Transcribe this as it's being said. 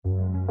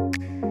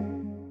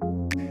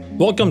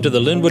Welcome to the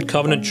Linwood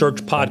Covenant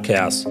Church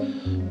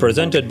podcast,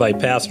 presented by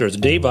Pastors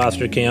Dave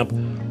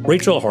Osterkamp,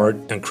 Rachel Hart,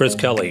 and Chris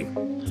Kelly.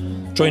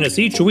 Join us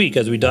each week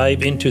as we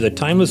dive into the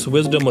timeless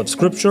wisdom of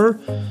Scripture,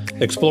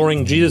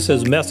 exploring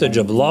Jesus' message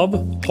of love,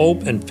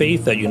 hope, and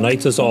faith that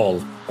unites us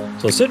all.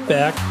 So sit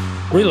back,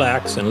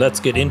 relax, and let's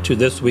get into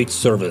this week's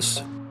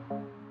service.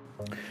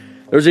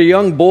 There's a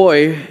young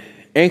boy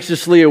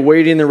anxiously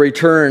awaiting the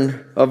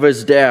return of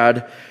his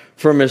dad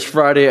from his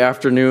Friday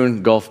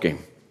afternoon golf game.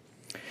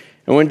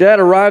 And when Dad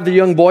arrived, the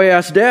young boy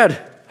asked, "Dad,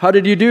 how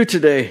did you do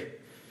today?"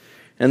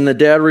 And the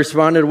dad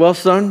responded, "Well,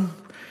 son,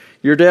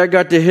 your dad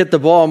got to hit the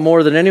ball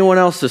more than anyone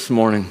else this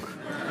morning."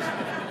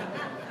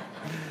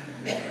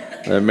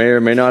 That may or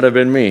may not have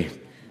been me.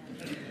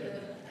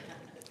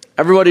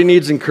 Everybody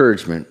needs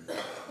encouragement.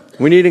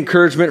 We need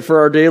encouragement for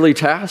our daily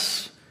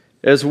tasks,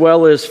 as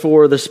well as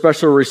for the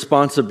special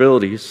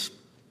responsibilities.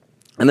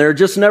 And there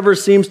just never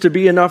seems to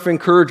be enough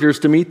encouragers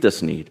to meet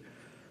this need.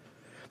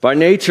 By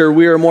nature,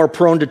 we are more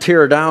prone to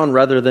tear down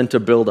rather than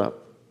to build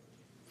up.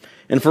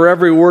 And for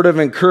every word of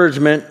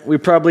encouragement, we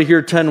probably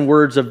hear 10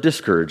 words of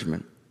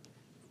discouragement.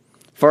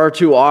 Far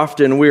too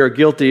often, we are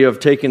guilty of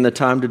taking the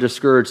time to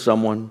discourage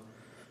someone,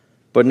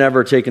 but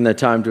never taking the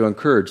time to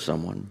encourage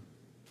someone.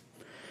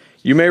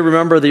 You may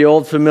remember the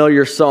old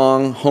familiar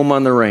song, "Home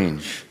on the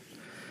Range."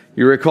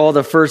 You recall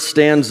the first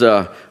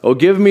stanza, "Oh,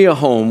 give me a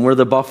home where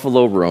the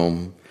buffalo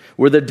roam,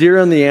 where the deer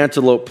and the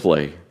antelope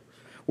play,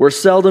 where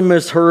seldom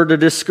is heard a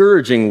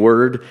discouraging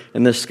word,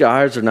 and the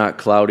skies are not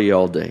cloudy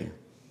all day."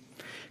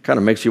 Kind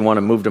of makes you want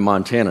to move to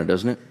Montana,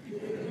 doesn't it?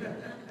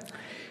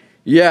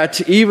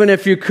 Yet, even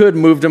if you could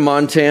move to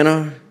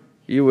Montana,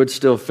 you would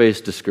still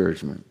face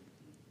discouragement.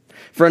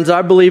 Friends,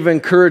 I believe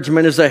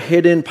encouragement is a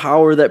hidden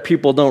power that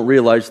people don't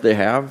realize they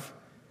have.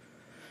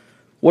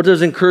 What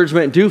does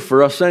encouragement do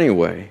for us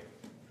anyway?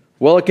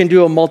 Well, it can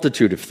do a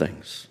multitude of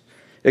things.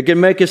 It can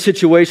make a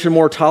situation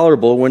more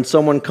tolerable when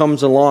someone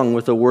comes along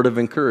with a word of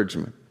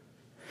encouragement.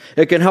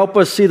 It can help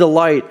us see the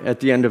light at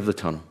the end of the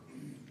tunnel.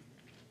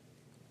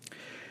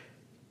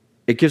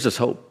 It gives us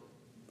hope.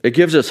 It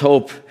gives us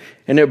hope,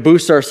 and it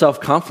boosts our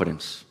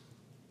self-confidence.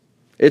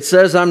 It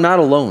says, I'm not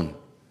alone.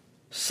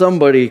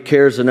 Somebody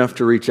cares enough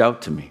to reach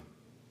out to me.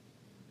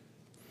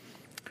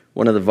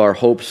 One of our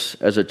hopes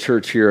as a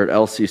church here at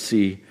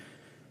LCC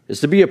is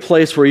to be a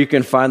place where you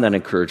can find that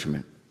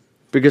encouragement,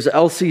 because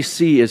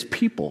LCC is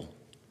people.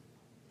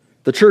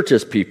 The church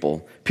is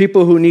people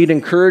who need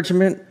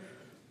encouragement,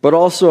 but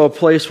also a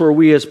place where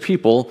we as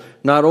people,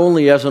 not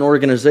only as an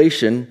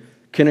organization,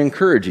 can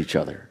encourage each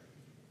other.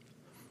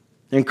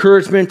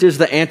 Encouragement is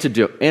the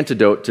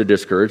antidote to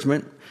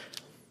discouragement.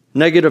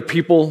 Negative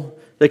people,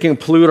 they can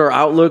pollute our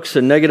outlooks,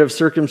 and negative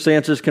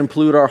circumstances can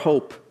pollute our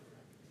hope.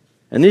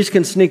 And these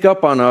can sneak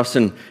up on us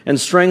and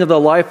strangle the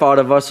life out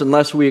of us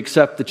unless we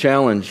accept the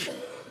challenge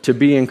to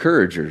be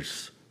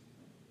encouragers.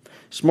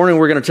 This morning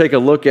we're going to take a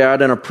look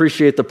at and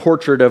appreciate the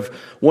portrait of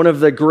one of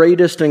the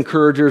greatest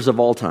encouragers of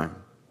all time.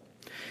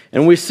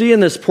 And we see in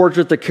this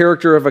portrait the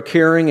character of a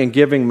caring and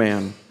giving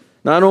man,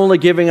 not only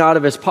giving out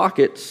of his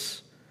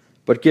pockets,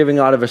 but giving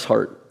out of his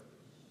heart.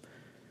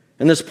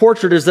 And this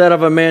portrait is that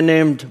of a man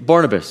named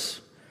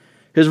Barnabas.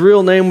 His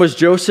real name was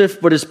Joseph,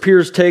 but his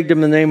peers tagged him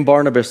the name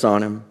Barnabas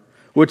on him,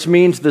 which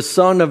means the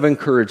son of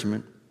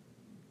encouragement.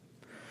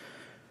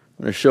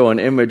 I'm going to show an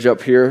image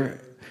up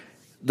here.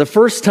 The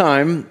first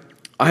time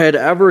I had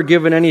ever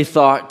given any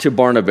thought to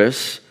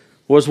Barnabas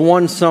was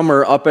one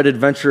summer up at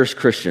Adventurous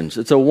Christians.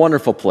 It's a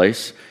wonderful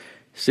place.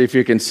 See if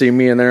you can see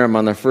me in there. I'm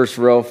on the first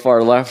row,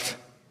 far left.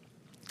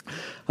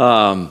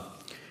 And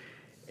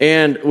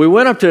we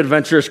went up to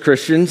Adventurous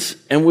Christians,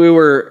 and we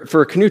were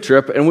for a canoe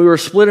trip, and we were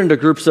split into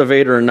groups of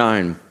 8 or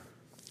 9.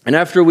 And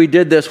after we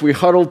did this, we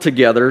huddled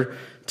together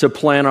to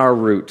plan our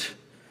route.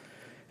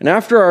 And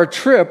after our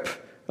trip,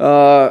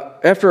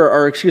 after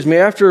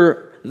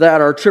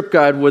that, our trip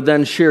guide would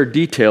then share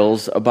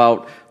details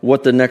about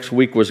what the next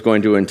week was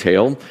going to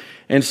entail.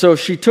 And so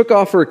she took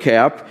off her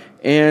cap,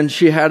 and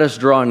she had us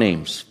draw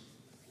names.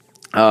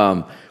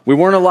 We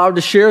weren't allowed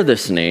to share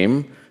this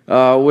name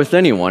with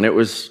anyone. It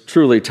was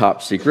truly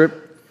top secret.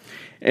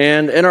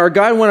 And our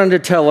guide went on to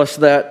tell us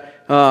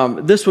that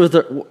this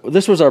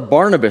was our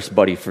Barnabas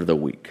buddy for the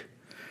week.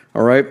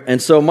 All right?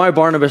 And so my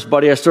Barnabas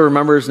buddy, I still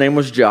remember his name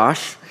was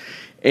Josh.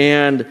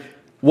 And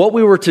what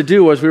we were to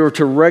do was we were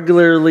to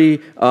regularly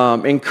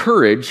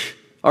encourage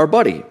our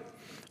buddy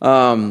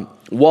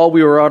while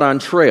we were out on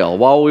trail,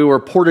 while we were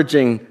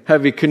portaging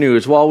heavy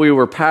canoes, while we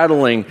were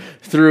paddling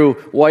through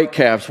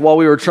whitecaps, while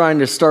we were trying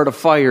to start a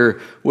fire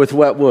with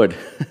wet wood.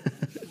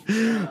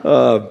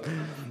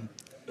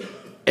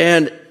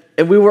 And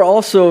we were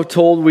also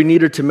told we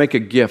needed to make a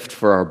gift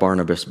for our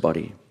Barnabas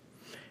buddy,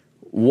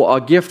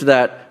 a gift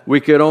that we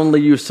could only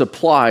use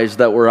supplies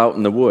that were out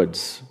in the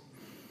woods.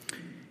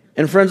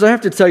 And friends, I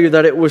have to tell you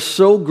that it was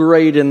so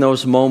great in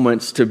those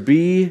moments to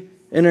be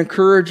an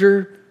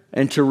encourager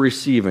and to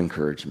receive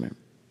encouragement.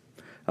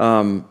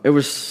 It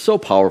was so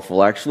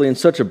powerful, actually, and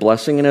such a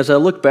blessing. And as I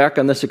look back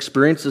on this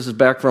experience, this is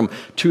back from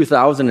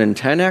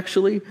 2010,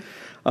 actually.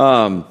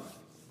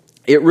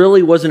 it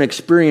really was an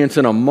experience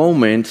and a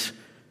moment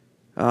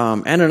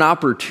and an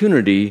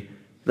opportunity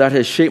that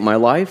has shaped my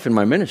life and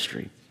my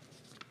ministry.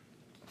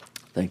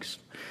 Thanks.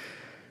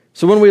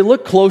 So when we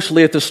look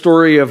closely at the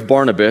story of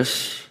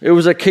Barnabas, it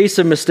was a case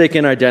of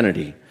mistaken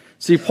identity.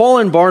 See, Paul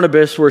and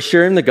Barnabas were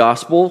sharing the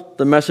gospel,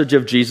 the message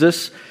of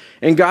Jesus,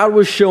 and God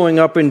was showing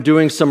up and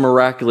doing some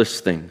miraculous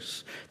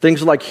things.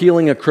 Things like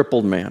healing a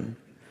crippled man.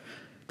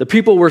 The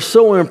people were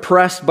so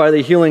impressed by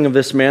the healing of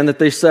this man that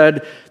they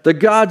said, "The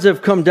gods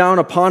have come down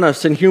upon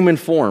us in human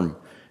form,"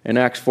 in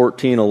Acts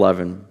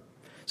 14:11.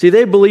 See,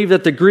 they believed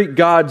that the Greek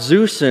god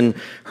Zeus and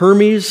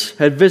Hermes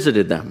had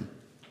visited them.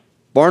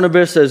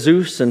 Barnabas as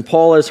Zeus and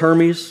Paul as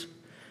Hermes.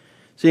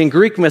 See, in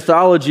Greek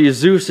mythology,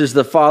 Zeus is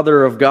the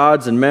father of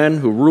gods and men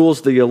who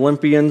rules the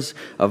Olympians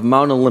of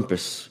Mount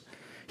Olympus.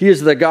 He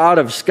is the god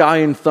of sky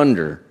and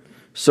thunder,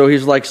 so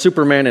he's like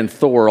Superman and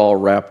Thor all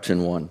wrapped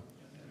in one.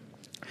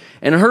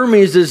 And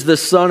Hermes is the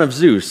son of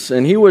Zeus,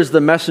 and he was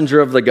the messenger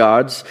of the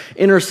gods,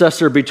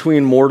 intercessor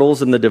between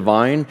mortals and the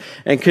divine,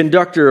 and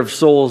conductor of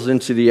souls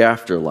into the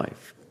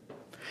afterlife.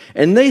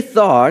 And they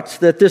thought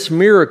that this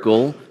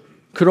miracle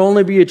could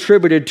only be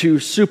attributed to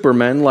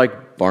supermen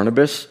like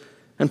Barnabas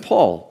and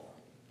Paul.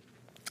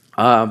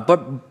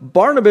 But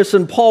Barnabas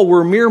and Paul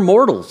were mere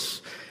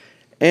mortals,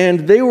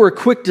 and they were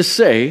quick to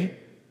say,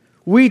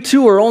 "We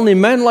too are only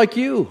men like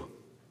you.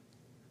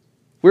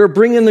 We're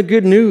bringing the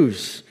good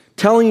news,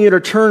 telling you to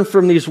turn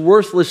from these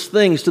worthless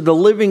things to the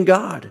living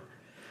God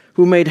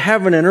who made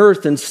heaven and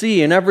earth and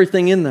sea and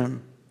everything in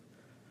them."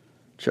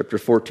 Chapter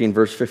 14,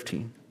 verse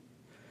 15.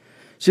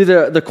 See,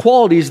 the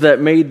qualities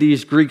that made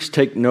these Greeks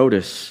take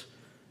notice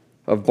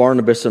of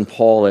Barnabas and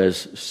Paul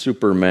as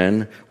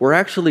supermen were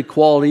actually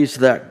qualities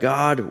that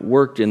God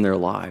worked in their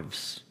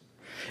lives.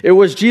 It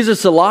was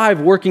Jesus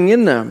alive working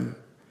in them,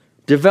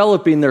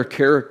 developing their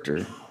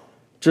character,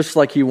 just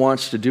like he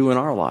wants to do in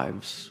our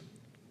lives.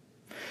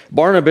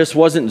 Barnabas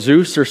wasn't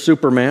Zeus or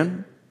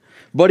Superman,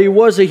 but he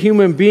was a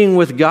human being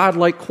with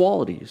God-like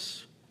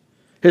qualities.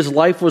 His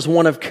life was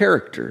one of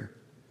character.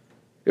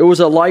 It was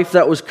a life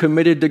that was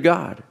committed to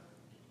God.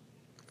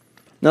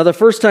 Now, the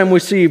first time we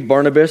see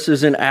Barnabas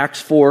is in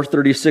Acts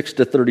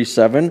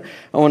 4:36-37.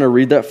 I want to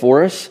read that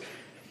for us.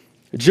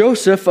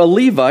 "Joseph, a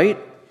Levite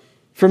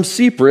from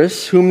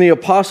Cyprus, whom the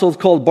apostles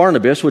called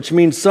Barnabas, which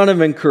means son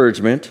of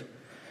encouragement,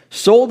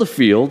 sold a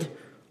field,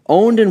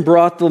 owned and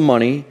brought the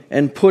money,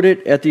 and put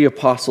it at the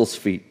apostles'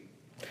 feet."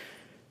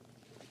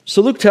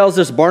 So Luke tells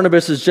us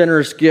Barnabas'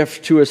 generous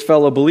gift to his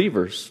fellow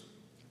believers.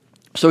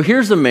 So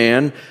here's a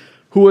man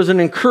who was an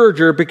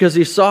encourager because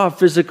he saw a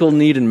physical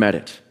need and met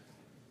it.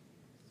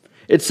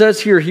 It says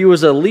here he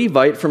was a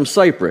Levite from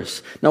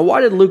Cyprus. Now, why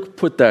did Luke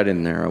put that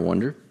in there, I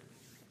wonder?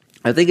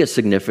 I think it's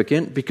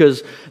significant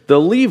because the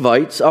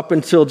Levites, up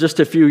until just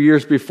a few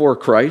years before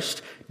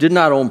Christ, did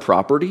not own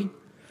property.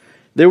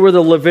 They were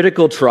the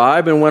Levitical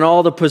tribe, and when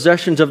all the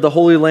possessions of the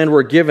Holy Land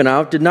were given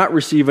out, did not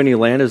receive any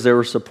land as they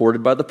were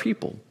supported by the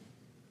people.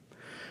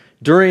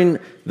 During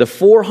the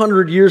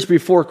 400 years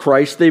before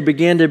Christ, they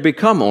began to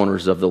become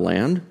owners of the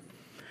land,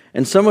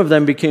 and some of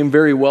them became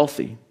very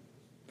wealthy.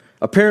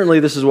 Apparently,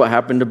 this is what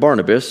happened to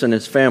Barnabas and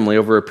his family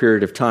over a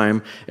period of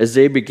time as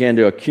they began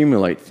to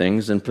accumulate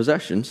things and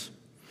possessions.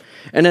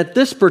 And at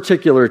this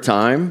particular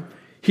time,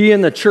 he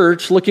and the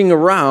church, looking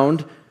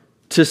around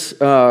to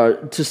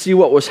see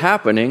what was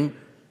happening,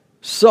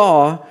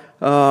 saw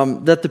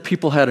that the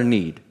people had a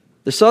need.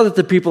 They saw that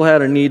the people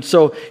had a need,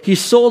 so he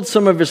sold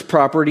some of his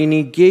property and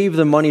he gave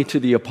the money to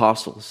the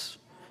apostles,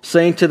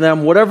 saying to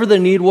them, whatever the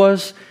need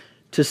was,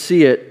 to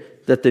see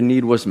it that the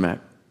need was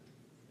met.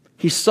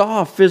 He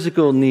saw a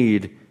physical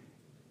need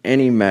and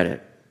he met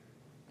it.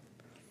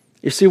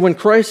 You see, when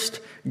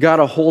Christ got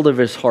a hold of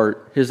his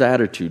heart, his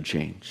attitude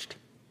changed.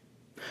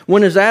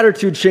 When his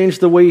attitude changed,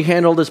 the way he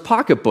handled his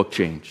pocketbook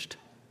changed.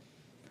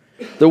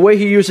 The way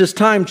he used his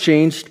time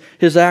changed,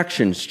 his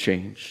actions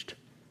changed.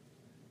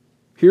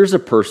 Here's a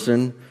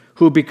person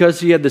who, because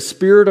he had the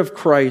Spirit of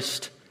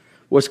Christ,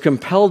 was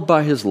compelled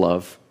by his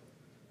love,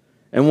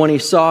 and when he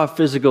saw a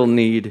physical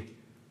need,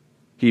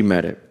 he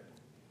met it.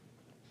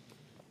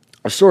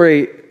 A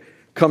story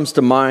comes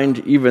to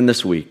mind even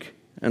this week,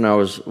 and I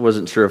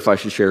wasn't sure if I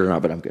should share it or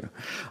not, but I'm going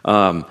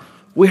to.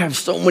 We have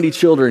so many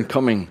children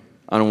coming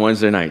on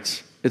Wednesday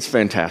nights. It's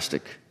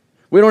fantastic.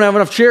 We don't have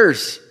enough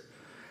chairs.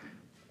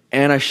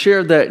 And I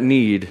shared that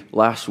need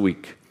last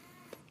week.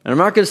 And I'm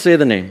not going to say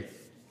the name,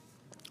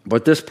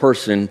 but this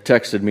person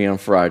texted me on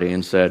Friday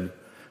and said,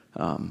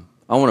 I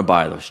want to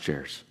buy those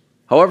chairs.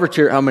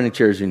 How many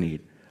chairs you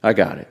need, I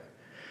got it.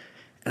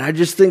 And I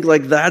just think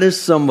like that is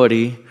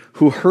somebody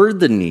who heard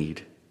the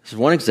need. This is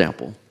one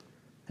example,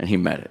 and he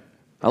met it.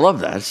 I love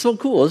that. It's so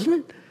cool, isn't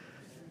it?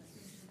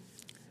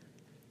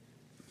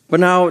 But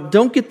now,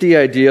 don't get the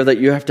idea that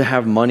you have to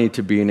have money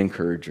to be an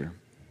encourager.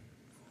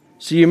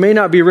 So you may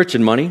not be rich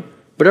in money,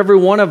 but every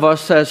one of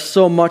us has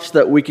so much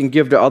that we can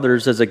give to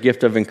others as a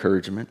gift of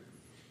encouragement.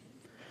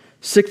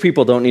 Sick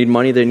people don't need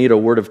money, they need a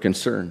word of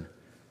concern.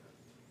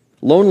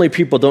 Lonely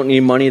people don't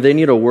need money, they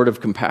need a word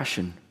of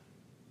compassion.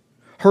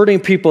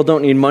 Hurting people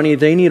don't need money,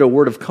 they need a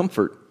word of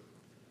comfort.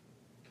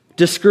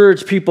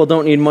 Discouraged people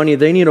don't need money.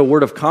 They need a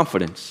word of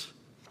confidence.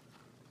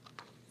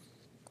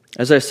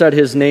 As I said,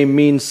 his name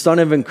means son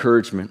of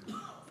encouragement.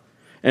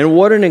 And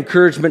what an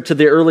encouragement to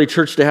the early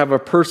church to have a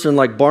person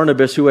like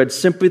Barnabas who had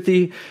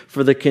sympathy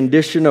for the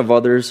condition of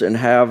others and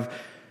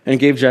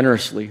gave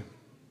generously.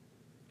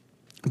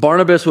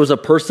 Barnabas was a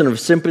person of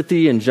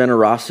sympathy and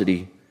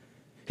generosity.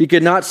 He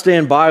could not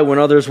stand by when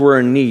others were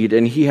in need,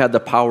 and he had the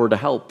power to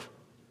help.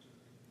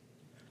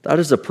 That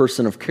is a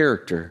person of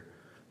character.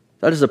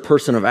 That is a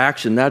person of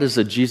action. That is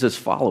a Jesus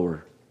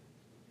follower.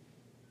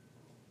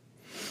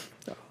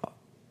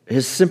 He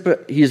is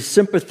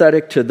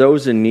sympathetic to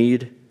those in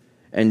need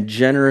and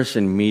generous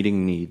in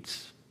meeting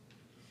needs.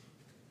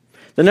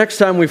 The next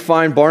time we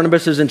find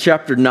Barnabas is in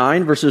chapter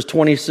 9, verses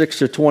 26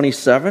 to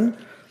 27.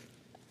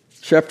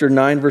 Chapter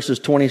 9, verses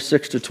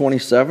 26 to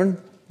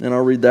 27, and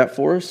I'll read that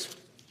for us.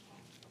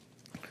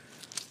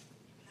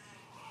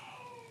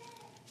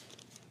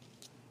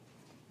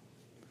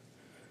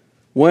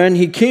 When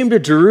he came to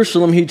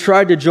Jerusalem, he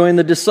tried to join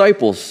the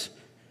disciples,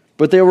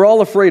 but they were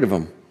all afraid of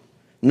him,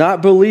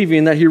 not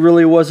believing that he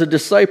really was a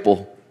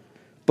disciple.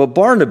 But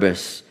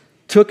Barnabas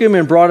took him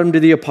and brought him to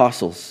the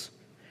apostles.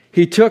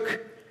 He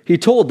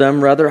told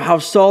them, how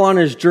Saul on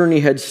his journey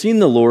had seen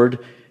the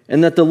Lord,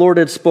 and that the Lord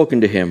had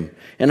spoken to him,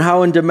 and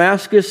how in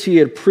Damascus he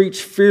had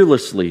preached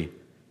fearlessly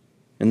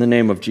in the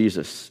name of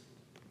Jesus.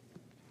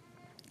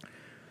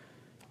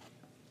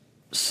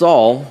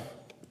 Saul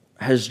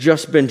has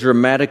just been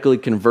dramatically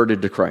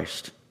converted to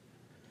Christ.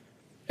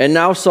 And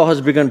now Saul has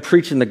begun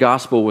preaching the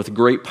gospel with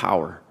great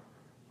power.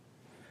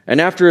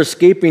 And after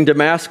escaping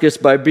Damascus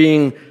by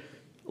being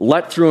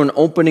let through an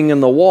opening in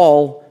the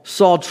wall,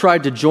 Saul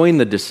tried to join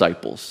the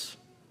disciples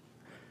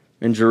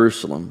in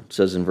Jerusalem, it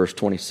says in verse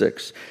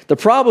 26. The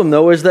problem,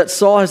 though, is that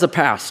Saul has a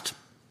past.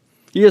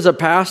 He has a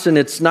past, and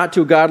it's not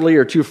too godly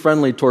or too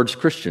friendly towards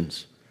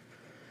Christians.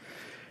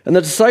 And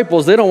the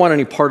disciples, they don't want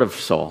any part of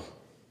Saul.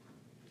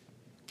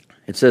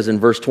 It says in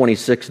verse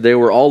 26, they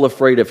were all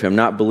afraid of him,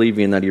 not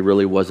believing that he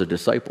really was a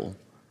disciple.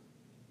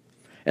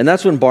 And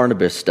that's when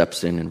Barnabas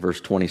steps in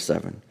verse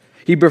 27.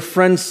 He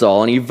befriends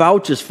Saul, and he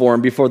vouches for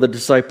him before the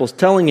disciples,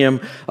 telling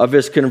him of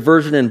his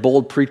conversion and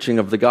bold preaching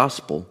of the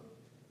gospel.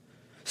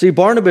 See,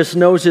 Barnabas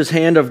knows the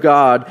hand of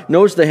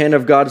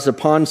God is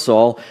upon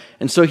Saul,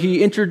 and so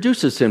he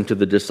introduces him to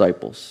the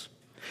disciples.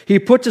 He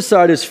puts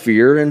aside his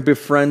fear and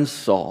befriends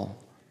Saul.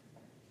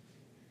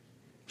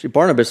 See,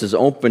 Barnabas is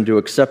open to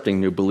accepting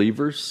new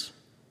believers,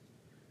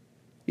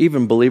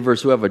 even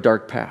believers who have a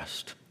dark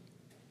past.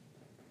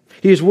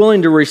 He is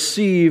willing to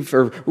receive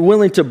or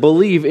willing to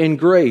believe in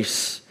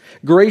grace,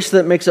 grace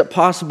that makes it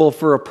possible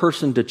for a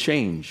person to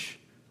change,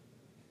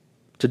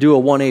 to do a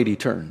 180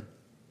 turn.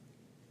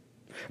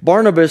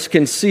 Barnabas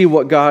can see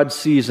what God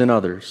sees in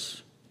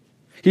others.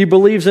 He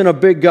believes in a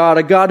big God,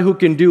 a God who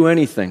can do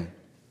anything.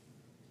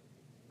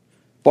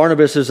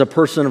 Barnabas is a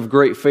person of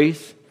great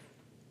faith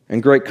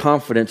and great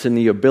confidence in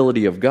the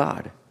ability of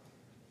God.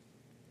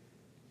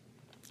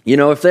 You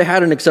know, if they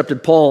hadn't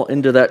accepted Paul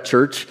into that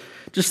church,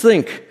 just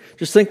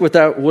think what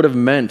that would have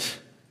meant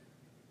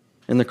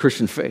in the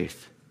Christian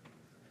faith.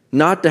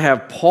 Not to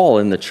have Paul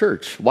in the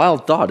church.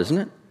 Wild thought, isn't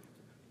it?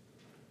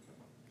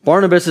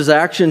 Barnabas'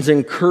 actions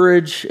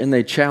encourage and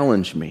they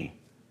challenge me.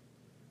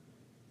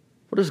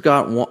 Who does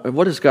God want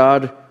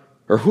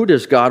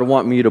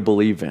me to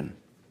believe in?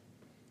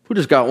 Who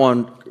does God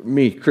want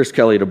me, Chris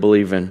Kelly, to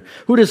believe in?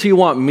 Who does he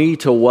want me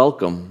to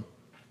welcome,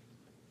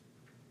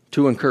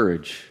 to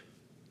encourage?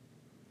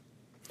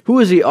 Who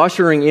is he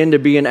ushering in to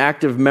be an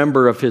active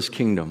member of his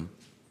kingdom?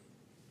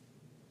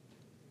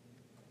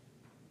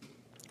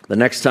 The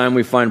next time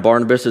we find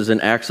Barnabas is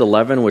in Acts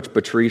 11, which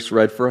Patrice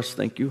read for us,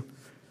 thank you,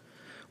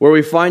 where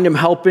we find him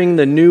helping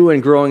the new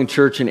and growing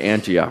church in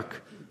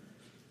Antioch.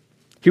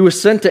 He was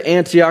sent to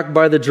Antioch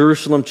by the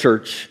Jerusalem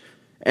church,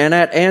 and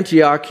at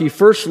Antioch, he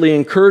firstly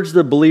encouraged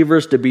the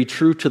believers to be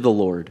true to the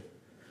Lord.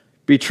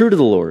 Be true to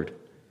the Lord.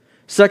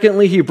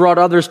 Secondly, he brought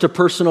others to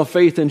personal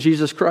faith in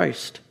Jesus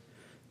Christ.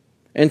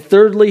 And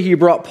thirdly, he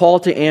brought Paul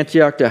to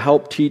Antioch to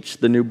help teach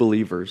the new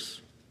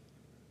believers.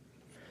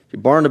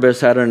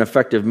 Barnabas had an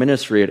effective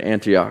ministry at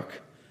Antioch.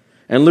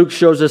 And Luke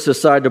shows us a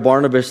side to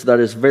Barnabas that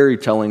is very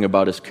telling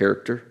about his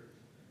character.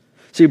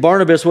 See,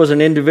 Barnabas was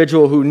an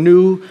individual who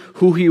knew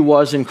who he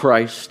was in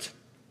Christ,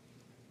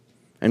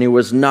 and he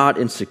was not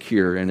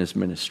insecure in his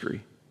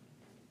ministry.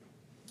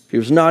 He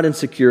was not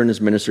insecure in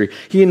his ministry.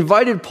 He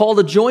invited Paul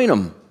to join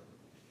him,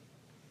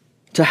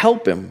 to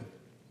help him.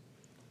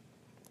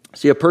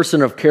 See, a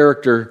person of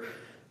character,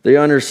 they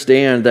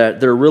understand that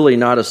they're really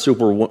not a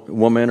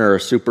superwoman or a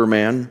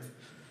superman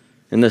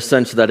in the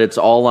sense that it's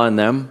all on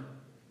them,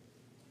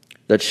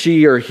 that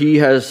she or he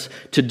has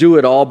to do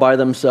it all by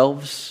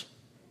themselves.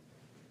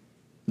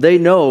 They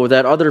know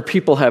that other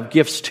people have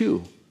gifts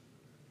too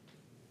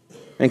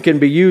and can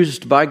be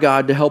used by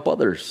God to help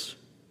others.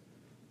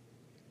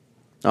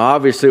 Now,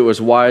 obviously, it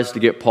was wise to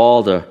get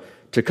Paul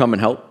to come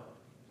and help.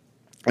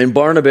 And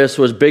Barnabas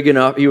was big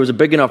enough, he was a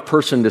big enough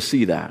person to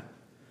see that.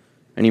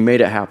 And he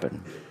made it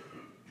happen.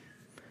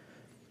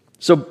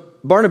 So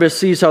Barnabas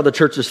sees how the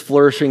church is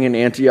flourishing in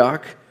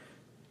Antioch,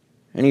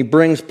 and he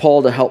brings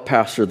Paul to help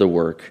pastor the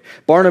work.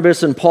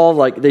 Barnabas and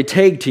Paul, they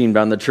tag teamed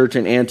on the church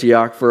in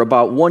Antioch for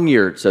about 1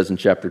 year, it says in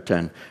chapter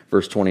 10,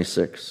 verse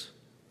 26.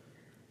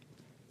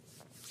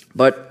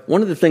 But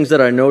one of the things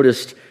that I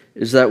noticed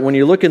is that when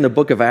you look in the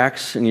book of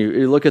Acts and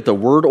you look at the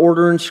word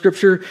order in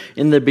Scripture,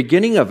 in the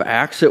beginning of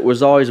Acts, it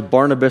was always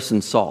Barnabas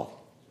and Saul.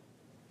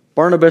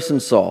 Barnabas and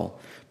Saul.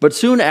 But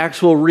soon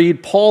Acts will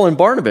read Paul and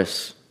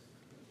Barnabas.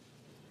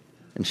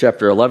 In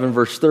chapter 11,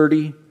 verse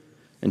 30,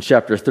 and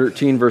chapter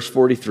 13, verse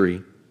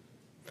 43.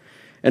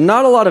 And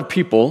not a lot of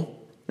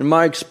people, in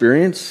my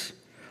experience,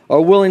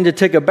 are willing to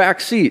take a back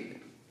seat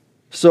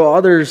so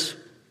others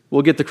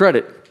will get the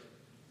credit.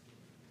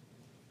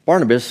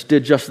 Barnabas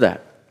did just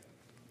that.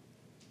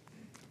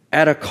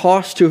 At a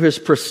cost to his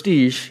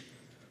prestige,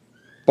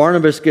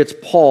 Barnabas gets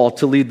Paul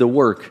to lead the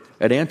work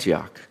at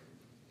Antioch.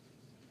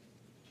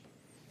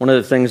 One of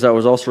the things I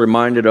was also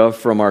reminded of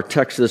from our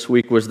text this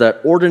week was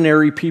that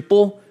ordinary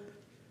people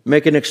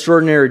make an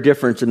extraordinary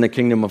difference in the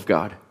kingdom of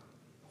God.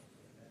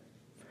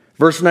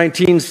 Verse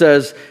 19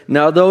 says,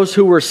 "Now those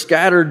who were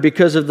scattered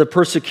because of the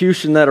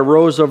persecution that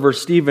arose over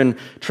Stephen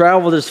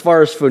traveled as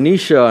far as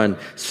Phoenicia and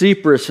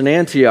Cyprus and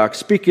Antioch,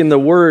 speaking the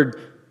word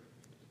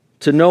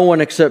to no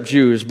one except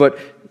Jews. But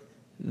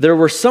there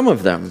were some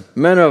of them,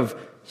 men of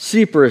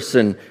Cyprus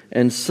and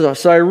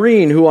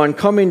Cyrene, who on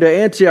coming to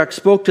Antioch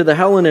spoke to the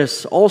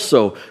Hellenists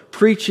also,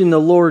 preaching the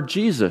Lord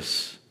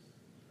Jesus."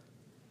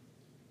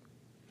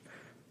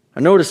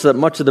 I noticed that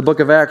much of the book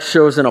of Acts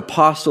shows an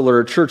apostle or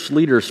a church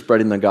leader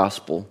spreading the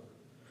gospel.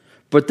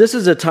 But this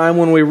is a time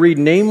when we read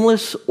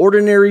nameless,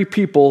 ordinary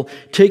people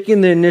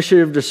taking the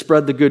initiative to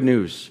spread the good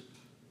news.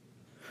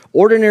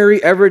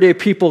 Ordinary, everyday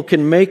people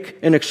can make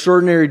an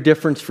extraordinary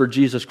difference for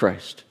Jesus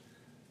Christ.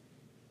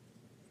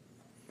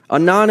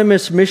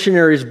 Anonymous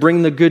missionaries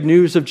bring the good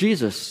news of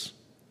Jesus.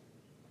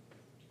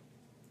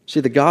 See,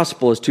 the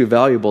gospel is too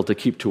valuable to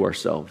keep to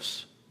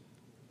ourselves.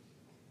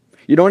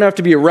 You don't have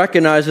to be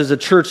recognized as a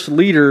church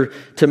leader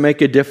to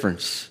make a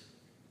difference.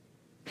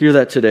 Hear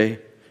that today.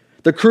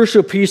 The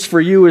crucial piece for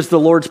you is the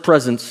Lord's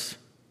presence.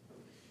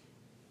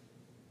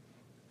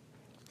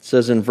 It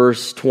says in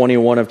verse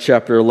 21 of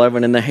chapter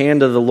 11, "And the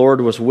hand of the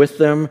Lord was with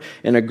them,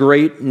 and a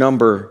great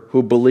number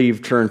who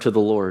believed turned to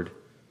the Lord."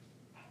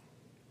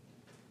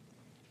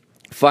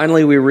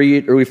 Finally,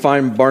 we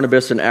find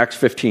Barnabas in Acts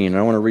 15.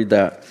 I want to read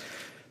that.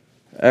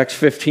 Acts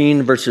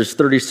 15, verses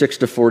 36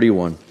 to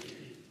 41.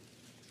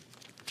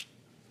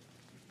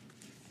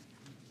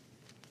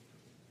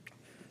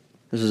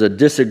 This is a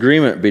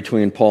disagreement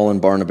between Paul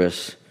and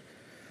Barnabas.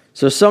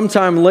 So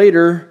sometime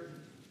later,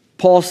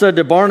 Paul said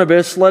to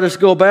Barnabas, "Let us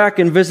go back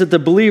and visit the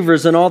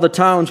believers in all the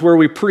towns where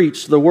we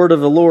preach the word of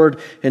the Lord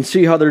and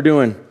see how they're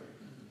doing."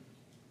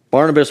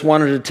 Barnabas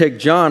wanted to take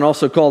John,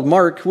 also called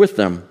Mark, with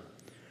them.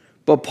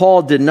 But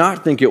Paul did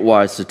not think it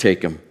wise to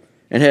take him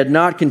and had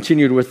not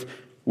continued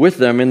with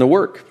them in the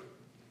work.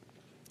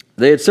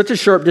 They had such a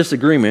sharp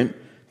disagreement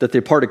that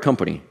they parted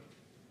company.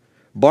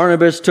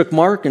 Barnabas took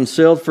Mark and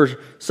sailed for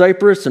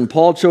Cyprus, and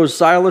Paul chose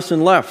Silas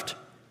and left.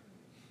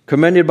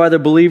 Commended by the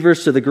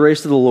believers to the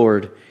grace of the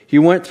Lord, he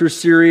went through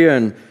Syria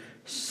and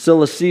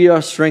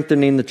Cilicia,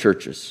 strengthening the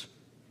churches.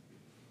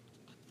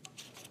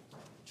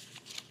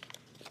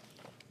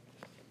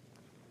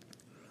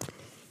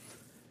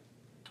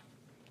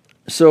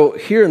 So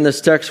here in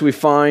this text we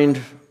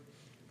find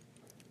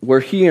where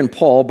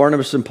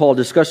Barnabas and Paul,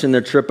 discussing their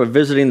trip of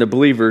visiting the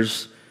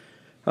believers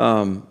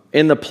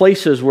in the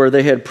places where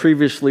they had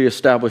previously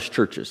established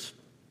churches.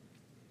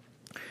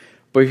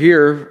 But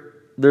here,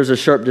 there's a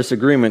sharp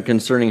disagreement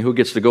concerning who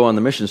gets to go on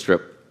the mission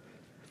trip.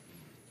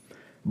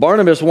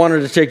 Barnabas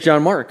wanted to take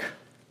John Mark,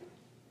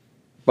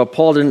 but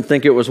Paul didn't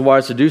think it was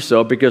wise to do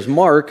so because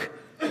Mark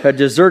had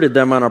deserted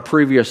them on a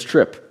previous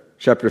trip,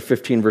 chapter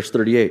 15, verse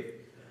 38.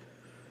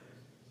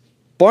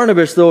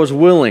 Barnabas, though, was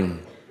willing.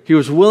 He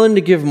was willing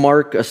to give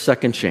Mark a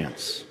second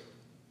chance.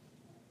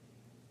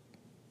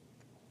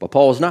 But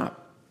Paul was not.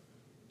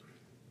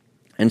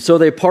 And so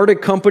they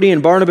parted company,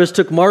 and Barnabas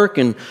took Mark,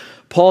 and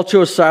Paul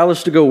chose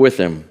Silas to go with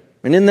him.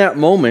 And in that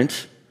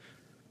moment,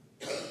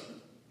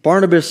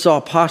 Barnabas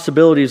saw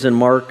possibilities in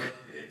Mark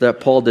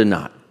that Paul did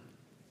not.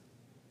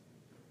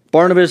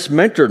 Barnabas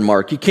mentored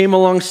Mark. He came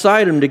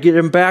alongside him to get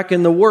him back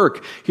in the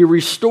work. He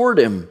restored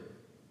him.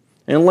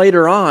 And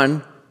later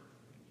on,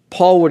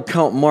 Paul would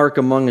count Mark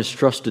among his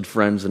trusted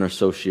friends and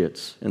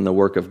associates in the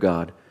work of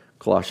God.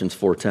 Colossians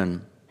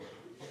 4:10.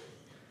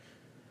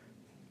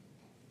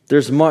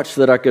 There's much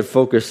that I could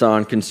focus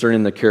on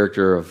concerning the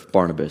character of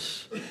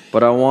Barnabas,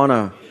 but I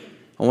want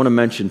to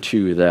mention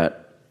two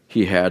that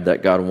he had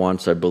that God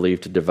wants, I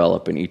believe, to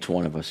develop in each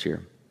one of us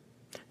here.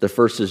 The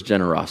first is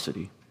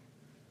generosity.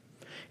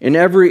 In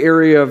every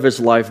area of his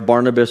life,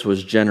 Barnabas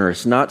was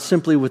generous, not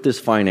simply with his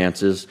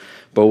finances,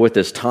 but with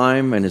his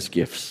time and his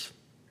gifts.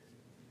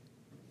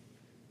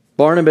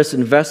 Barnabas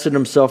invested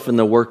himself in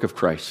the work of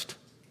Christ.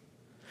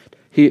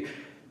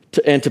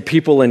 And to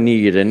people in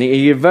need. And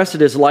he invested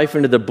his life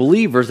into the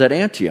believers at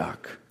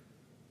Antioch.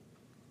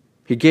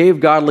 He gave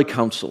godly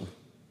counsel.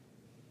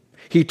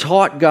 He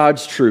taught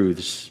God's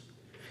truths.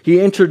 He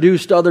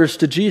introduced others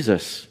to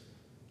Jesus.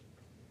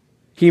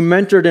 He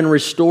mentored and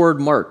restored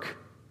Mark.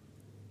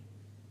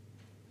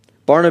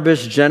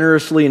 Barnabas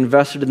generously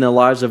invested in the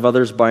lives of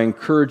others by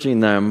encouraging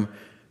them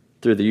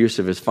through the use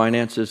of his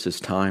finances, his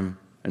time,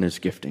 and his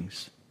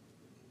giftings.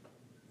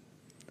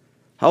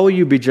 How will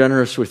you be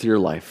generous with your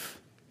life?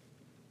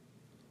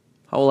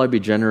 How will I be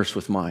generous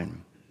with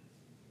mine?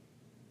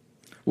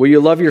 Will you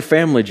love your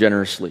family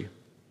generously?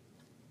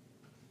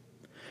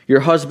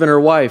 Your husband or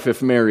wife,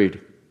 if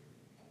married?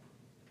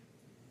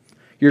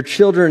 Your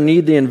children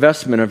need the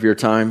investment of your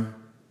time,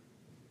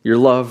 your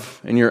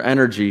love, and your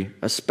energy,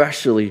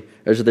 especially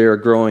as they are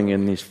growing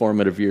in these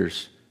formative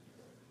years.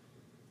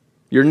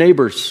 Your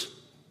neighbors,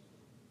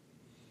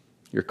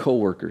 your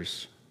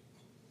co-workers.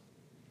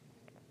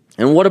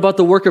 And what about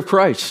the work of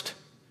Christ,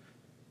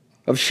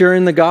 of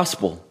sharing the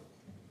gospel?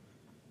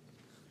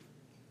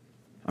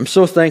 I'm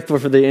so thankful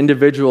for the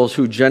individuals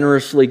who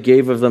generously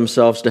gave of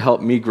themselves to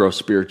help me grow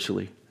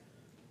spiritually.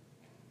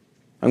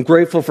 I'm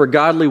grateful for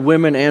godly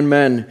women and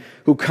men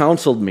who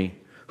counseled me,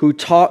 who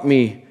taught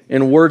me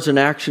in words and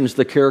actions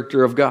the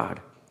character of God,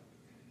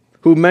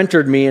 who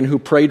mentored me and who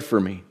prayed for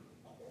me.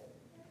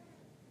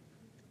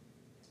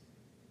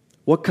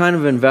 What kind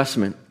of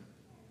investment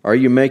are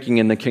you making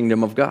in the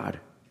kingdom of God?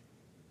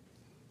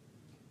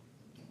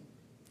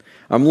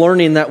 I'm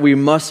learning that we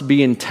must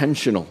be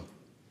intentional.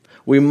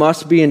 We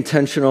must be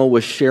intentional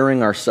with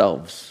sharing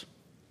ourselves.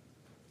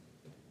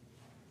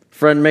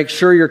 Friend, make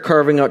sure you're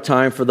carving out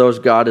time for those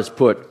God has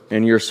put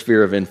in your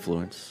sphere of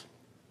influence.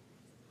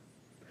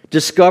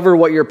 Discover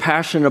what you're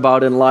passionate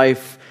about in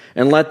life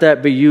and let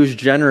that be used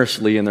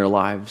generously in their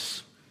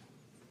lives.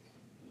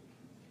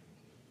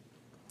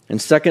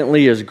 And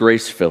secondly is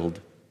grace-filled.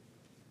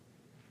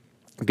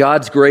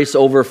 God's grace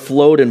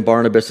overflowed in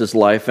Barnabas'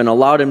 life and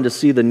allowed him to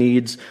see the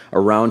needs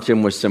around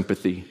him with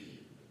sympathy.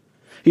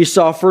 He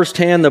saw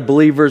firsthand the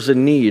believers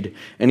in need,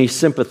 and he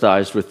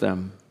sympathized with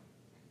them.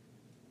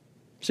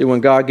 See,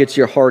 when God gets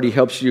your heart, he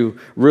helps you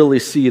really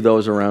see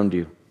those around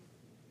you.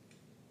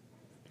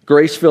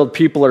 Grace-filled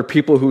people are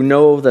people who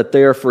know that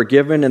they are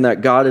forgiven and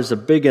that God is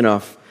big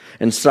enough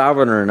and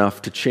sovereign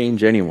enough to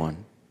change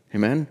anyone.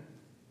 Amen?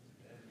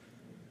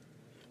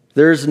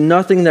 There is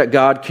nothing that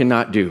God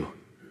cannot do.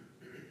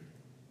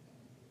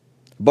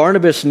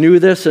 Barnabas knew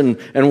this and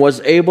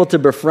was able to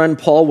befriend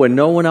Paul when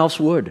no one else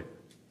would.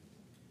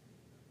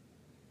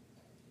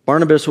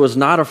 Barnabas was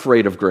not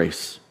afraid of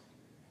grace.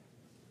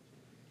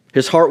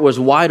 His heart was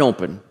wide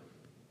open.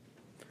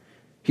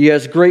 He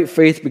has great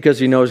faith because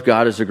he knows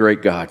God is a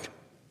great God.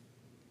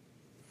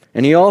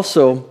 And we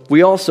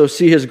also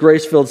see his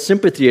grace-filled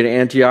sympathy at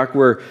Antioch,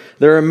 where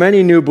there are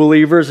many new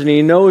believers and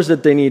he knows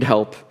that they need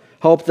help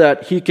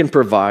that he can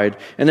provide.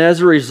 And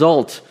as a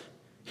result,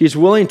 he's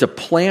willing to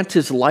plant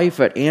his life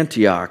at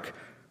Antioch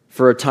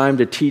for a time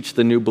to teach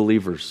the new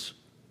believers.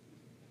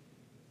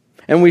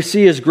 And we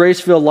see his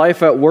grace-filled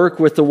life at work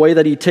with the way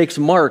that he takes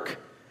Mark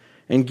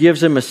and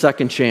gives him a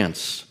second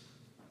chance.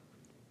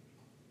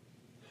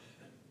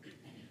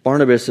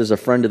 Barnabas is a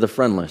friend of the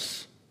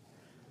friendless,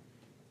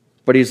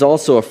 but he's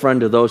also a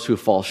friend of those who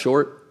fall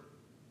short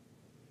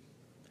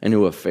and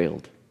who have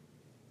failed.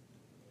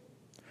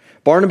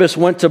 Barnabas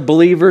went to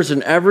believers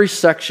in every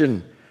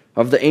section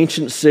of the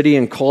ancient city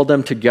and called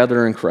them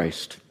together in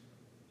Christ.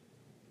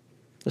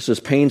 This was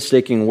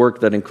painstaking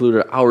work that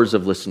included hours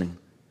of listening.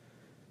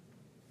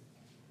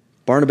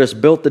 Barnabas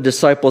built the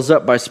disciples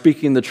up by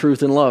speaking the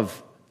truth in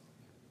love.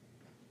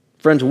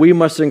 Friends, we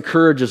must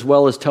encourage as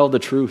well as tell the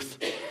truth.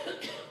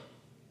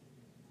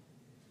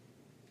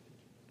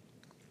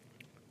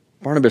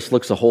 Barnabas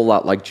looks a whole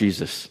lot like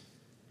Jesus.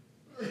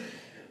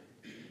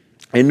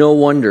 And no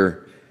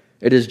wonder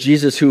it is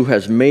Jesus who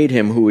has made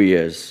him who he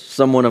is,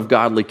 someone of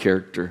godly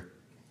character.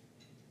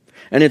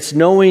 And it's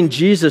knowing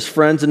Jesus,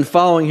 friends, and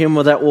following him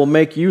that will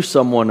make you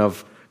someone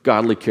of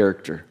godly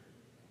character.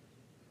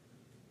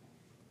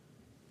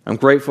 I'm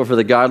grateful for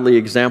the godly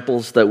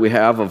examples that we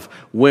have of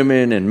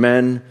women and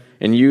men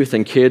and youth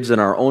and kids in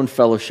our own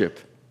fellowship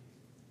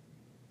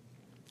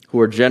who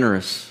are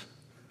generous,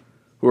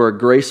 who are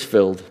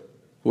grace-filled,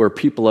 who are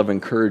people of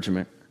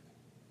encouragement.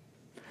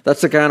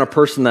 That's the kind of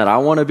person that I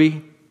want to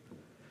be,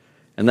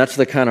 and that's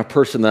the kind of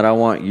person that I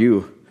want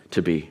you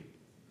to be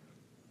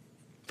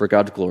for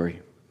God's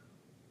glory.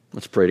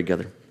 Let's pray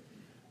together.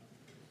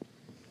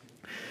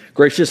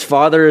 Gracious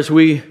Father, as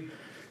we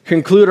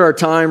conclude our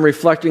time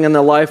reflecting on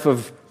the life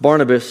of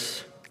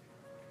Barnabas,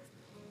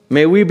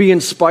 may we be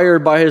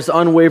inspired by his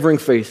unwavering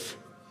faith,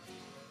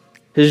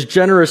 his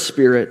generous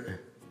spirit,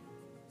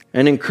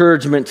 and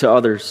encouragement to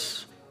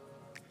others.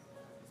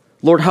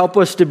 Lord, help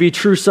us to be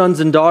true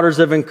sons and daughters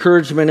of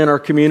encouragement in our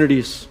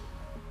communities.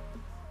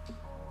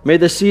 May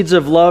the seeds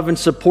of love and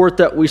support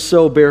that we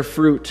sow bear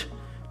fruit,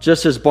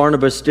 just as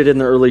Barnabas did in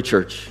the early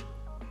church.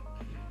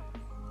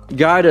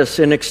 Guide us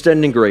in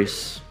extending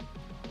grace,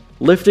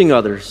 lifting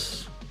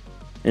others,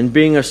 and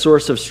being a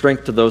source of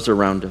strength to those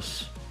around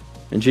us.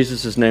 In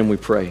Jesus' name we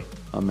pray.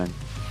 Amen.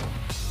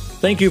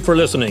 Thank you for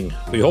listening.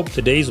 We hope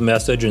today's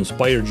message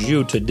inspired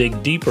you to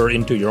dig deeper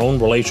into your own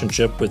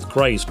relationship with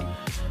Christ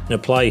and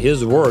apply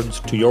His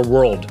words to your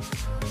world.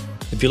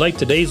 If you like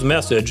today's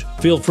message,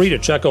 feel free to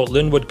check out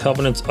Linwood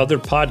Covenant's other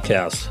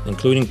podcasts,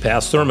 including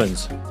past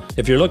sermons.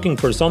 If you're looking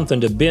for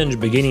something to binge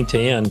beginning to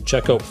end,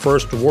 check out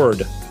First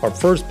Word, our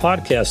first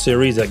podcast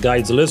series that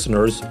guides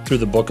listeners through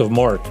the book of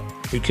Mark.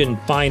 You can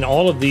find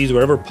all of these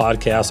wherever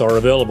podcasts are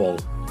available.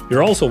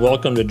 You're also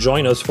welcome to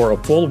join us for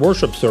a full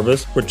worship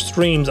service, which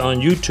streams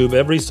on YouTube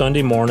every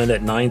Sunday morning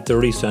at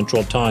 9:30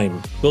 Central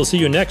Time. We'll see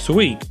you next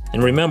week,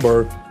 and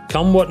remember,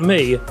 come what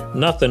may,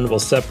 nothing will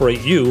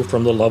separate you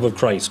from the love of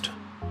Christ.